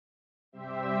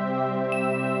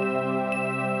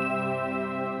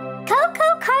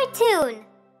tune.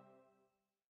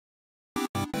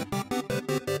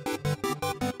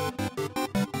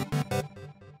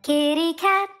 Kitty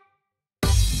cat.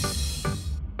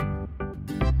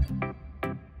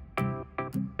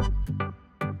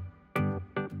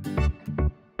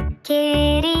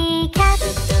 Kitty cat.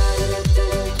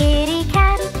 Kitty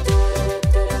cat.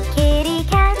 Kitty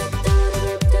cat.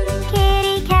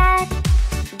 Kitty cat.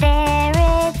 There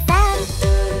it sat,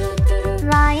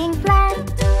 lying flat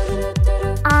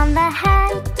on the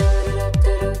hat.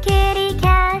 Kitty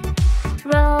cat,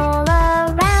 roll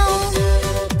around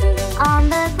on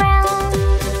the ground.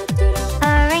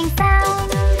 Purring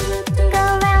sound, go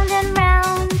round and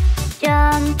round.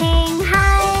 Jumping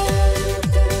high,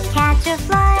 catch a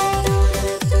fly.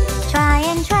 Try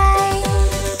and try,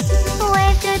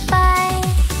 wave goodbye.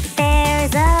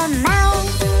 There's a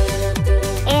mouse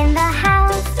in the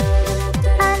house,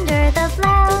 under the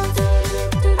blouse.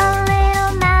 A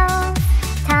little mouse,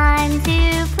 time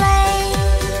to play.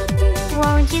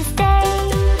 Won't you stay?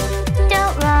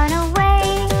 Don't run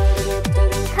away.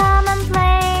 Come and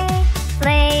play,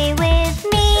 play with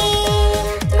me.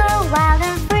 Go wild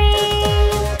and free.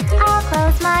 I'll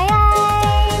close my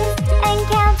eyes and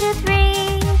count to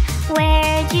 3.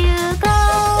 Where'd you go?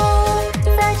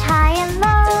 Such high and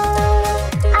low.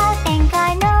 I think I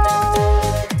know.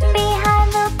 Behind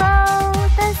the bow,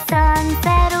 the sun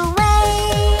set away.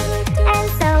 And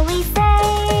so we say,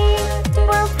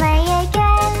 we'll play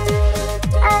again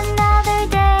another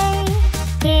day.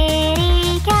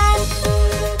 Kitty cat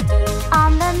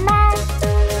on the mat.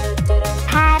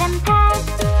 Pat and pat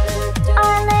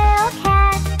our little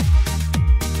cat.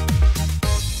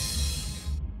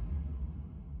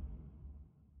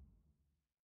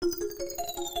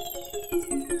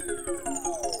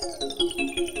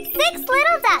 6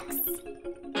 little ducks.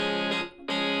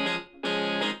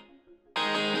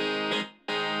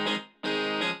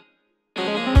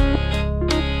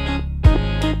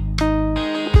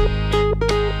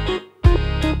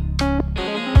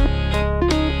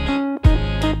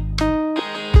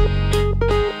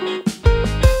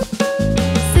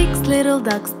 Little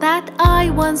ducks that I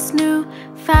once knew.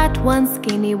 Fat, one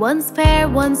skinny, one's fair,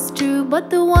 one's true. But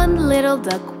the one little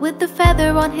duck with the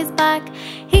feather on his back,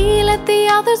 he led the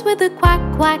others with a quack,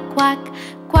 quack, quack.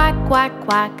 Quack, quack,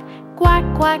 quack. Quack,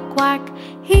 quack, quack.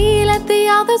 He led the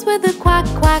others with a quack,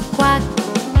 quack, quack.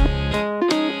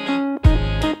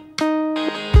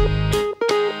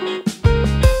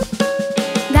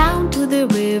 Down to the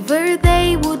river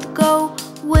they would go.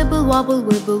 Wibble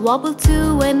wobble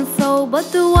to and fro.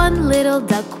 But the one little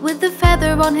duck with the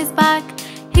feather on his back,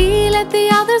 he led the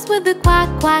others with the quack,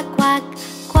 quack, quack.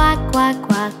 Quack, quack,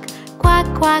 quack. Quack,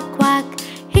 quack, quack.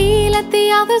 He led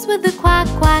the others with the quack,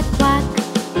 quack, quack.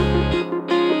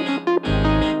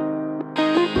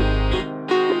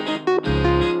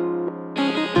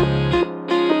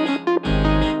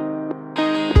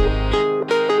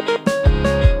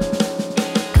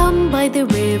 Come by the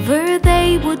river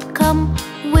they would come.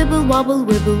 Wibble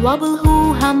wobble,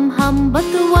 hoo hum hum. But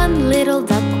the one little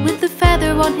duck with the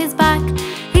feather on his back,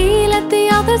 he led the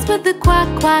others with the quack,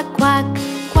 quack, quack.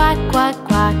 Quack, quack,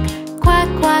 quack. Quack,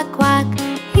 quack, quack.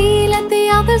 He led the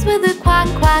others with the quack,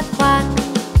 quack, quack.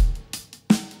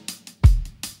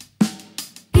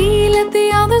 He led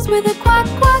the others with a quack,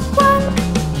 quack, quack.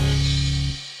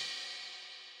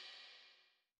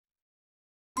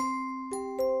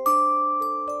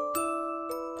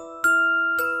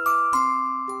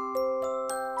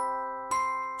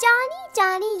 Johnny,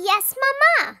 Johnny, yes,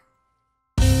 Mama.